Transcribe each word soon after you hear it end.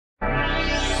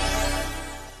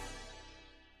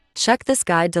Check this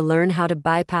guide to learn how to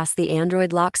bypass the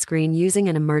Android lock screen using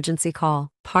an emergency call.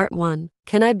 Part 1.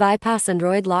 Can I bypass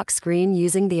Android lock screen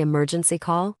using the emergency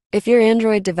call? If your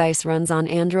Android device runs on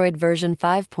Android version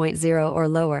 5.0 or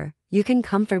lower, you can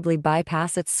comfortably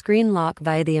bypass its screen lock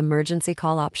via the emergency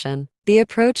call option. The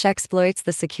approach exploits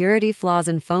the security flaws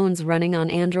in phones running on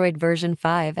Android version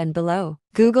 5 and below.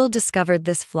 Google discovered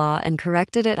this flaw and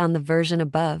corrected it on the version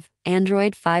above,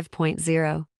 Android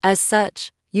 5.0. As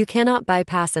such, you cannot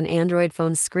bypass an Android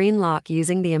phone's screen lock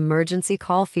using the emergency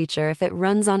call feature if it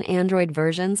runs on Android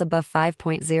versions above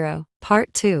 5.0.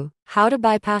 Part 2. How to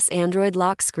bypass Android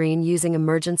lock screen using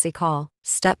emergency call.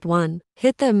 Step 1.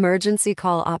 Hit the emergency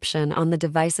call option on the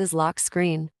device's lock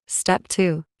screen. Step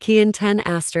 2. Key in 10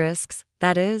 asterisks,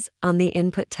 that is, on the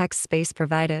input text space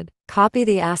provided. Copy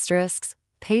the asterisks,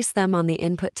 paste them on the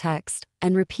input text,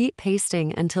 and repeat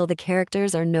pasting until the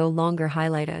characters are no longer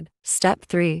highlighted. Step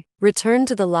 3. Return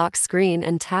to the lock screen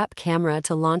and tap camera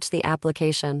to launch the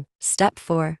application. Step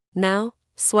 4. Now,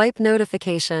 swipe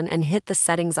notification and hit the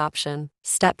settings option.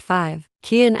 Step 5.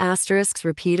 Key in asterisks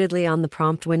repeatedly on the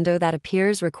prompt window that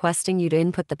appears requesting you to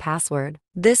input the password.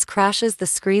 This crashes the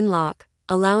screen lock,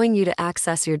 allowing you to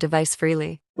access your device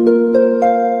freely.